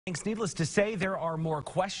Thanks. Needless to say, there are more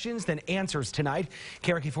questions than answers tonight.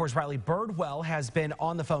 KARK4's Riley Birdwell has been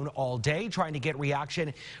on the phone all day trying to get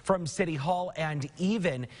reaction from City Hall and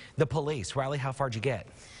even the police. Riley, how far did you get?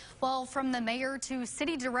 Well, from the mayor to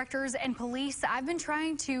city directors and police, I've been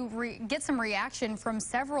trying to get some reaction from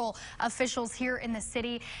several officials here in the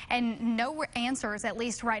city, and no answers, at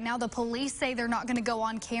least right now. The police say they're not going to go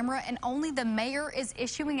on camera, and only the mayor is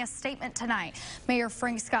issuing a statement tonight. Mayor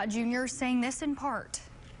Frank Scott Jr. saying this in part.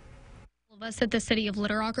 All of us at the city of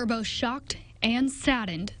Little Rock are both shocked and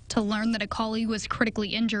saddened to learn that a colleague was critically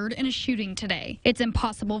injured in a shooting today. It's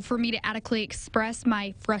impossible for me to adequately express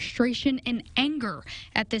my frustration and anger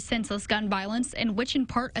at this senseless gun violence in which in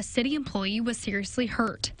part a city employee was seriously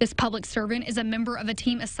hurt. This public servant is a member of a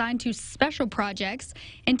team assigned to special projects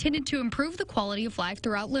intended to improve the quality of life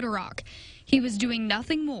throughout Little Rock. He was doing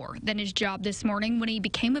nothing more than his job this morning when he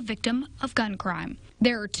became a victim of gun crime.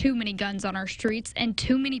 There are too many guns on our streets and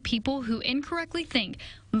too many people who incorrectly think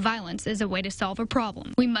violence is a way to solve a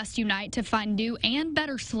problem. We must unite to find new and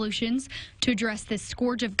better solutions to address this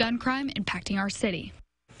scourge of gun crime impacting our city.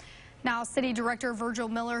 Now, City Director Virgil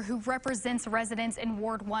Miller, who represents residents in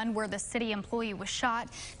Ward 1 where the city employee was shot,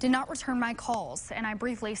 did not return my calls. And I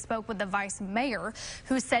briefly spoke with the vice mayor,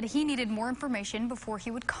 who said he needed more information before he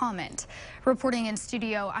would comment. Reporting in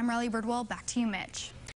studio, I'm Riley Birdwell. Back to you, Mitch.